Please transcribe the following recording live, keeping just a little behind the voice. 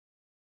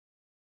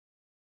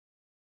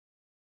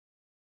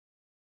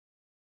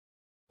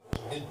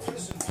in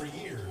prison for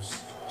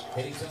years.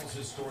 And he tells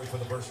his story for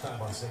the first time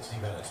on 60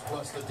 Minutes.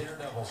 Plus the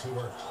daredevils who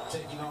are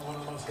taking on one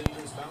of the most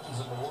dangerous mountains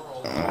in the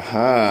world.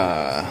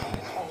 Aha!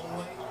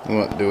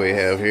 What do we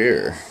have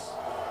here?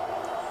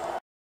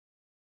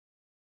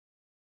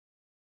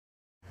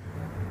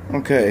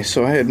 Okay,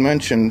 so I had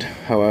mentioned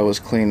how I was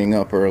cleaning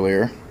up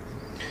earlier.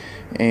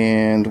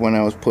 And when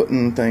I was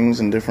putting things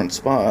in different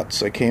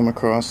spots, I came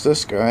across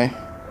this guy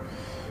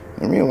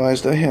and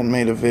realized I hadn't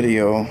made a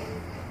video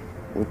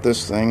with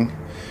this thing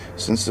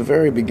since the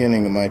very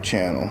beginning of my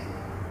channel.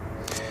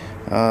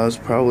 It was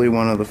probably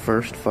one of the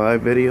first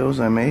 5 videos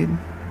I made.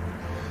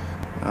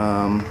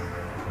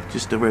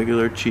 Just a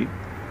regular cheap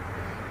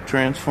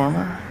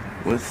transformer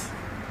with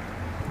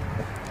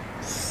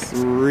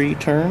 3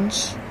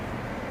 turns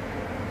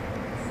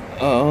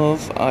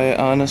of,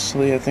 I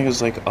think it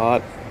was like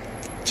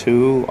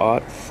 02,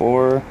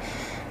 04,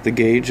 the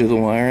gauge of the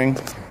wiring.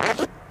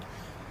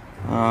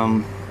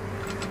 I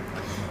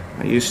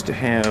used to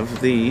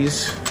have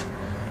these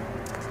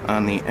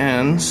on the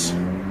ends,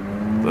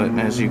 but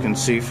as you can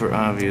see, for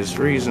obvious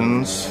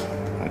reasons,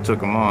 I took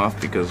them off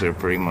because they're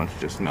pretty much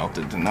just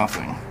melted to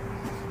nothing.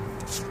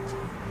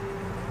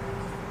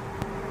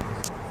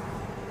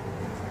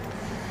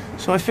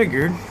 So I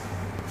figured,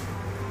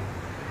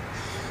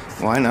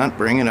 why not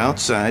bring it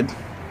outside,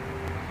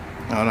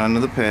 out onto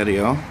the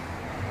patio,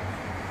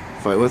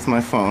 fight with my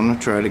phone,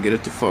 try to get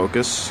it to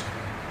focus,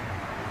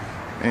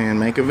 and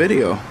make a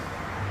video.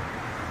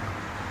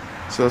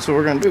 So that's what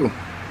we're gonna do.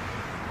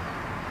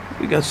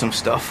 We got some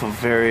stuff of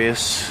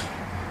various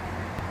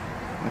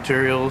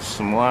materials,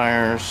 some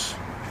wires,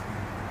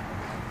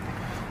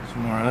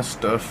 some more of this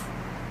stuff.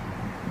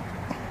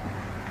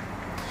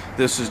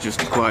 This is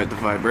just to quiet the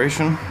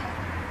vibration.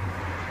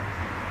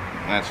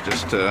 That's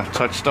just to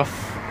touch stuff.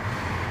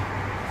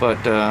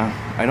 But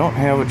I don't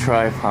have a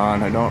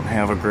tripod. I don't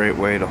have a great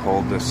way to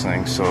hold this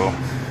thing, so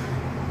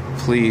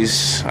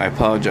please, I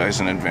apologize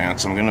in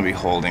advance. I'm gonna be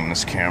holding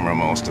this camera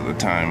most of the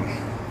time,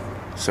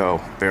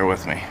 so bear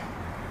with me.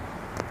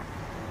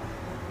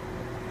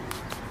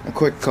 A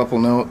quick couple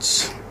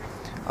notes.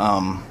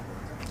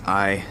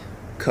 I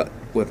cut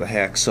with a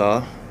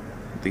hacksaw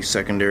the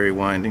secondary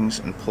windings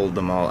and pulled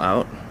them all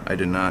out. I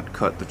did not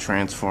cut the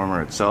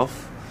transformer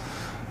itself,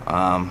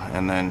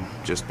 and then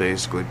just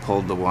basically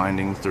pulled the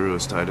winding through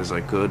as tight as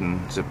I could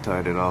and zip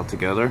tied it all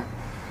together.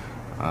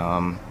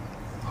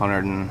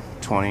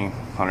 120,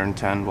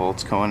 110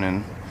 volts going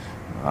in,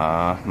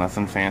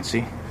 nothing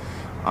fancy.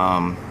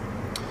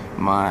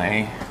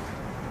 My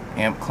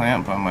amp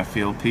clamp on my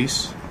field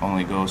piece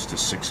only goes to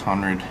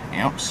 600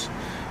 amps,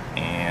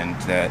 and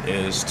that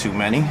is too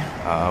many,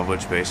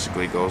 which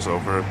basically goes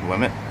over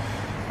limit.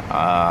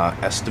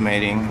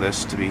 Estimating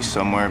this to be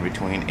somewhere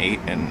between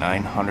 800 and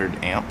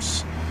 900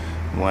 amps.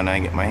 When I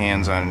get my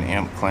hands on an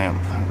amp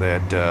clamp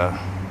that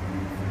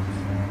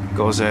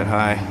goes that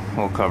high,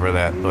 we'll cover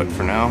that. But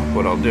for now,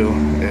 what I'll do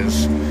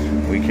is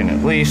we can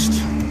at least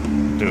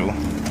do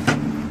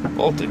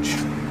voltage.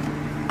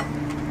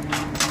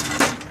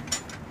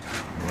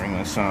 Bring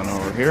this on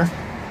over here.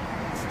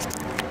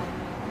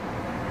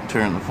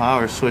 Turn the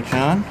power switch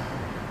on.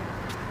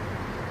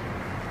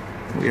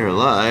 We are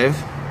live,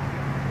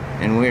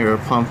 and we are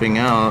pumping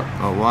out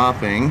a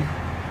whopping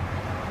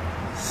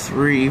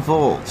 3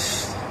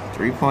 volts,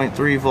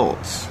 3.3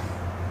 volts.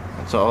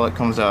 That's all that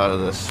comes out of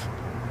this.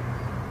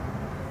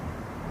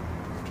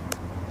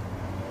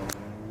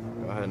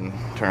 Go ahead and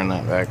turn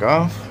that back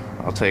off.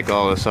 I'll take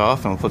all this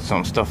off and put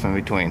some stuff in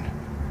between.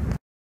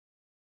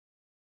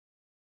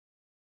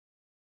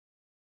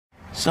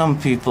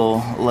 Some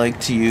people like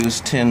to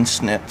use tin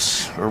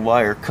snips or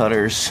wire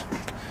cutters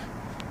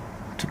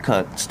to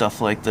cut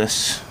stuff like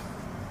this.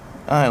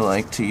 I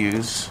like to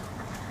use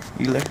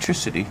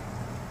electricity.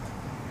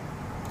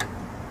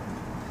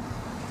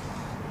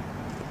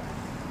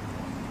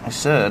 I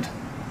said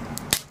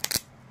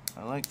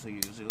I like to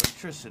use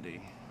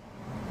electricity.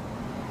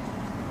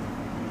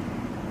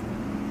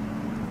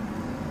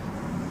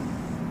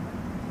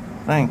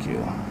 Thank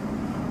you.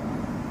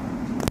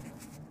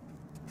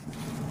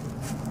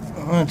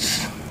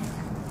 Let's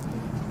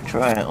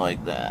try it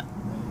like that.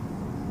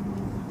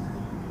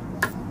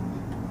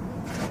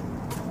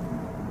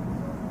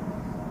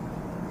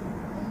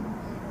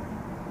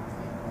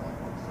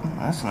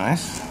 That's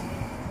nice.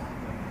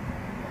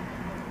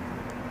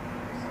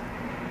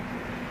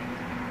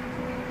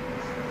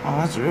 Oh,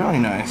 that's really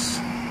nice.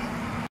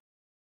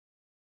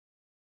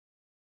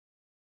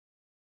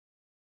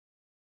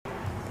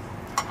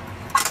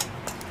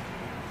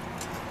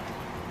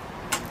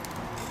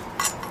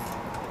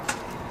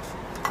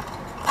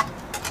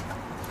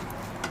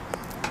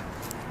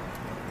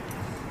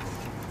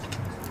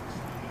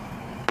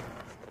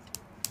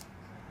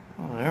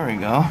 Well, there we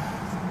go.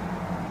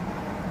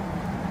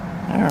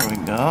 There we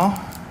go.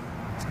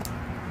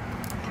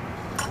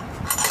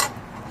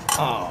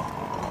 Oh.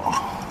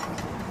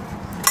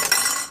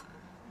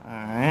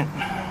 Alright.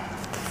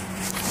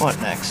 What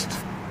next?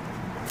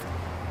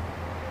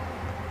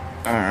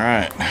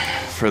 Alright.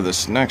 For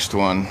this next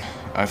one,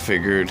 I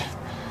figured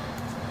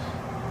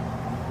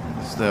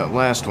The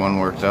last one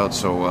worked out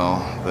so well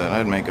that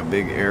I'd make a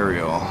big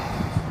aerial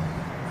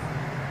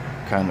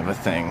kind of a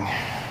thing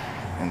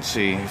and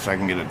see if I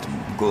can get it to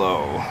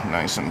glow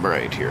nice and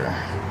bright here.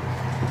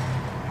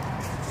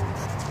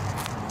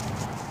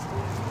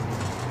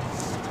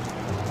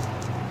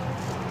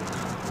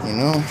 You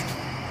know,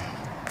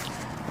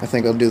 I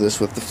think I'll do this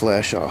with the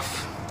flash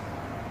off.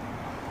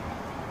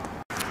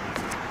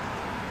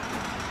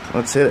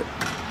 Let's hit it.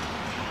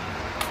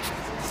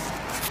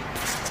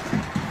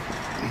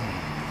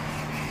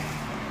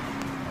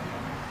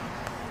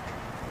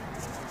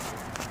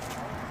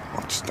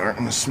 It's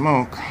starting to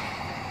smoke.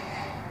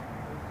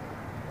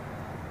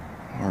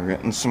 We're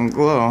getting some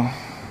glow.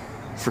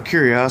 For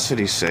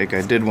curiosity's sake,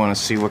 I did want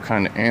to see what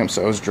kind of amps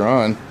I was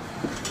drawing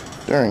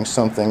during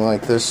something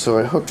like this, so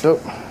I hooked up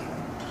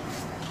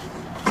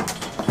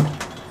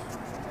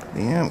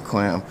the amp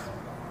clamp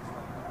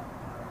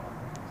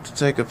to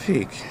take a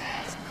peek.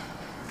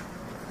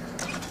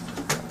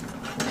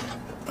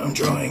 I'm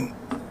drawing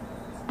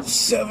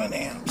 7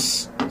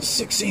 amps,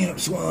 6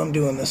 amps while I'm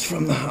doing this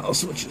from the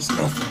house, which is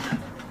nothing.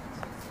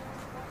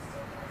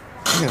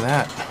 Look at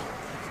that.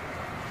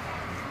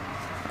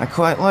 I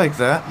quite like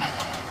that.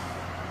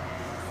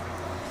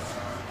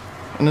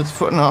 And it's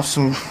putting off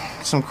some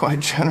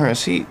quite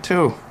generous heat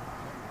too.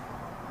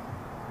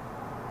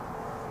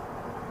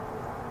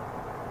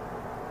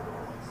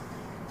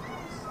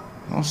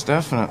 Most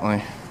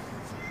definitely.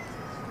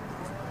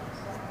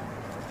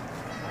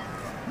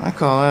 I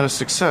call that a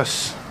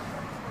success.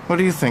 What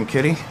do you think,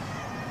 Kitty?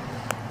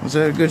 Was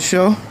that a good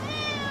show?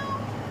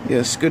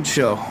 Yes, good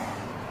show.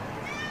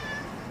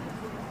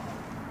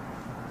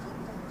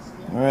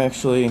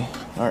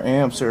 Our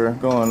amps are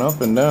going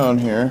up and down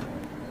here.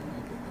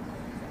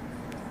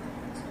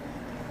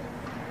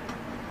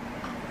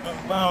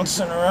 I'm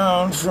bouncing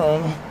around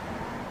from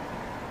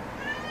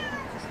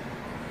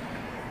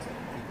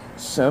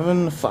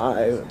 7 to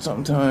 5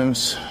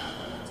 sometimes.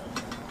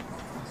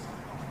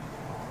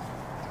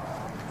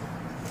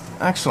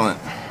 Excellent.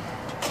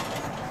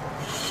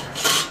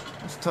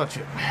 Let's touch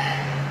it.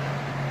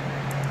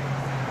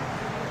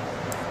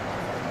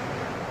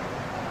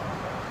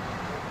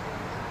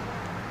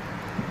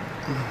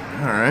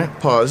 Alright,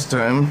 pause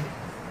time.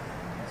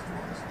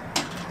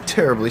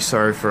 Terribly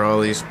sorry for all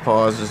these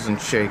pauses and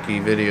shaky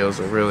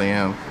videos, I really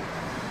am.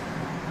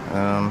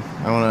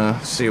 I want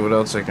to see what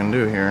else I can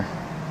do here.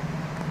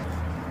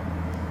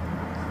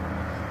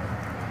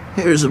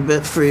 Here's a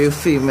bit for you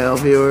female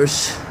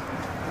viewers.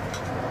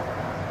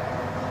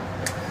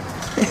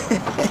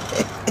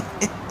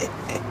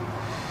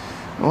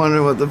 I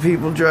wonder what the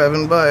people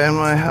driving by in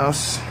my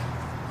house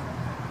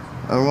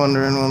are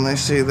wondering when they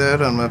see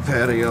that on my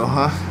patio,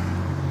 huh?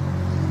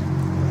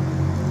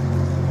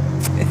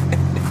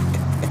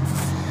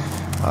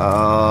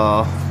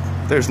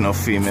 There's no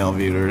female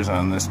viewers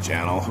on this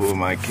channel. Who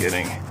am I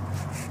kidding?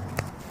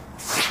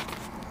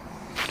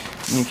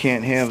 You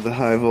can't have the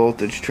high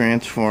voltage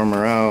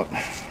transformer out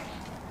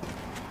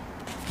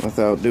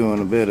without doing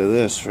a bit of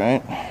this,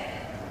 right?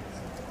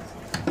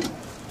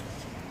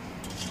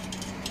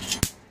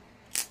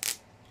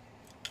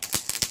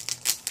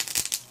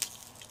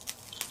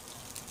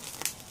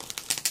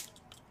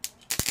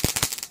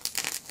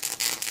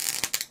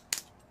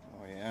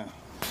 Oh yeah,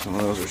 some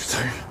of those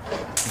are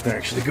they're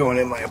actually going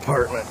in my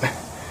apartment.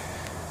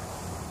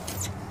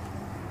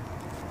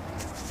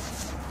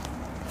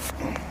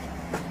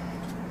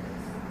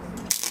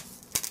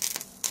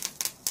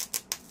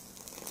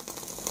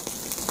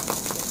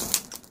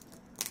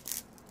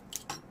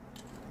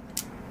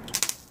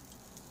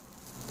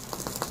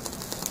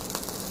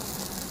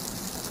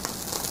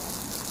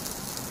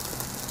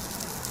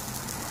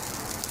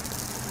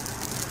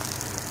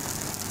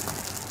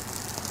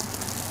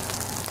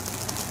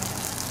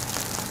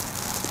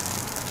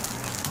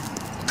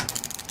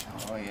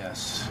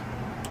 Yes.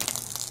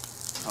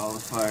 Call the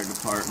fire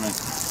department.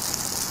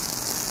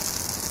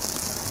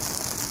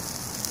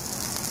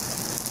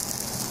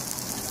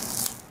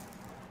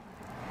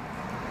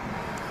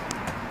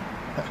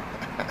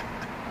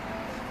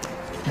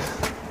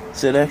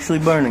 Is it actually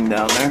burning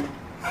down there?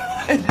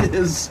 It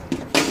is.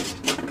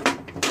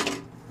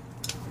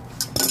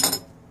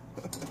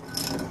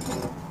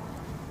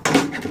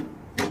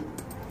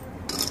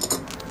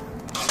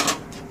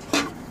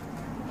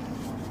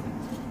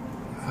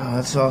 Oh,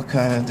 it's all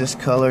kind of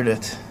discolored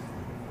it.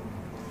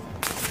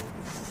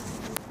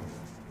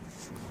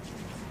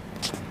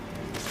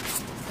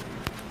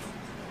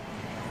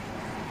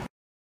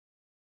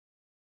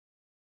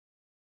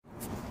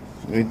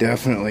 We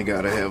definitely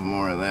got to have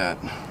more of that.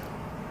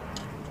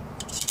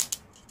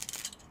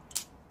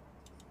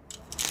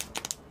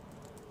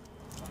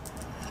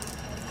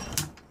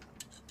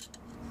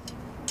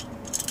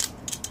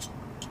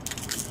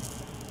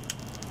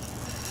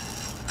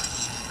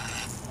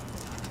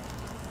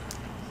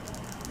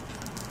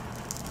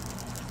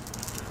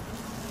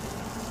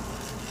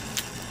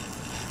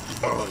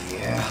 Oh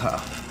yeah.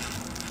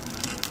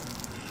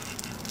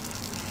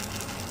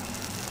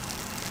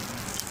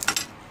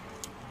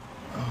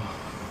 Oh,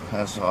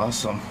 that's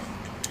awesome.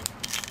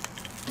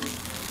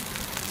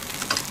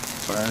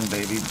 Burn,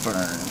 baby,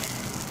 burn.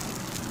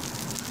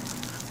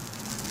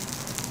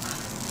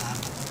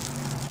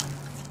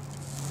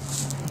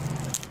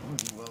 Oh,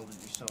 you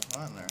welded yourself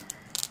on there.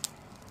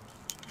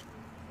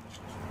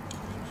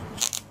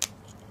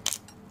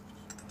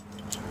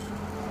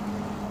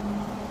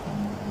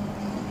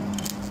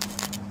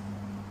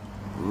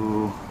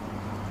 Ooh,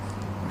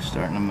 we're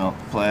starting to melt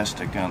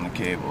plastic on the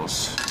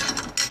cables.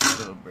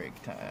 Little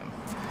break time.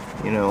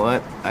 You know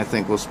what? I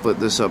think we'll split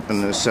this up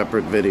into a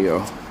separate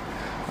video.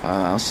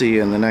 I'll see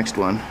you in the next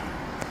one.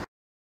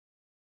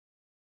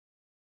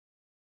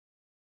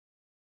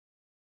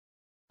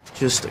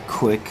 Just a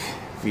quick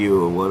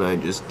view of what I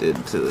just did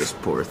to this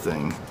poor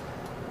thing.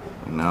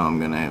 And now I'm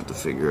gonna have to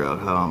figure out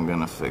how I'm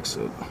gonna fix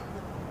it.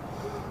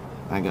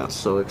 I got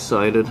so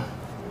excited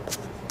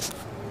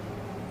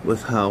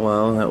with how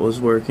well that was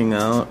working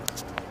out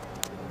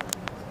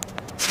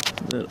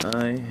that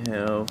I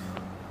have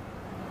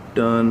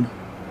done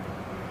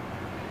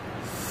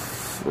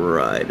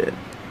fried it.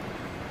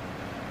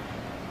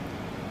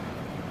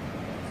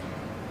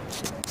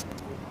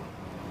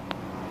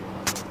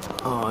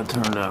 Oh, it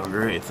turned out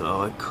great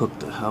though. I cooked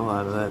the hell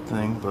out of that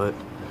thing, but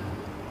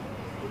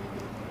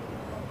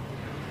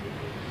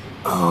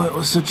oh, it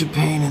was such a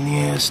pain in the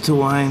ass to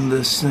wind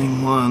this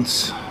thing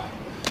once.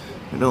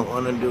 I don't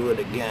want to do it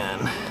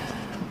again,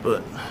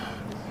 but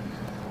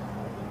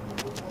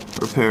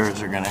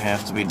repairs are gonna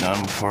have to be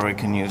done before I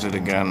can use it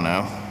again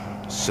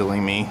now. Silly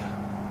me.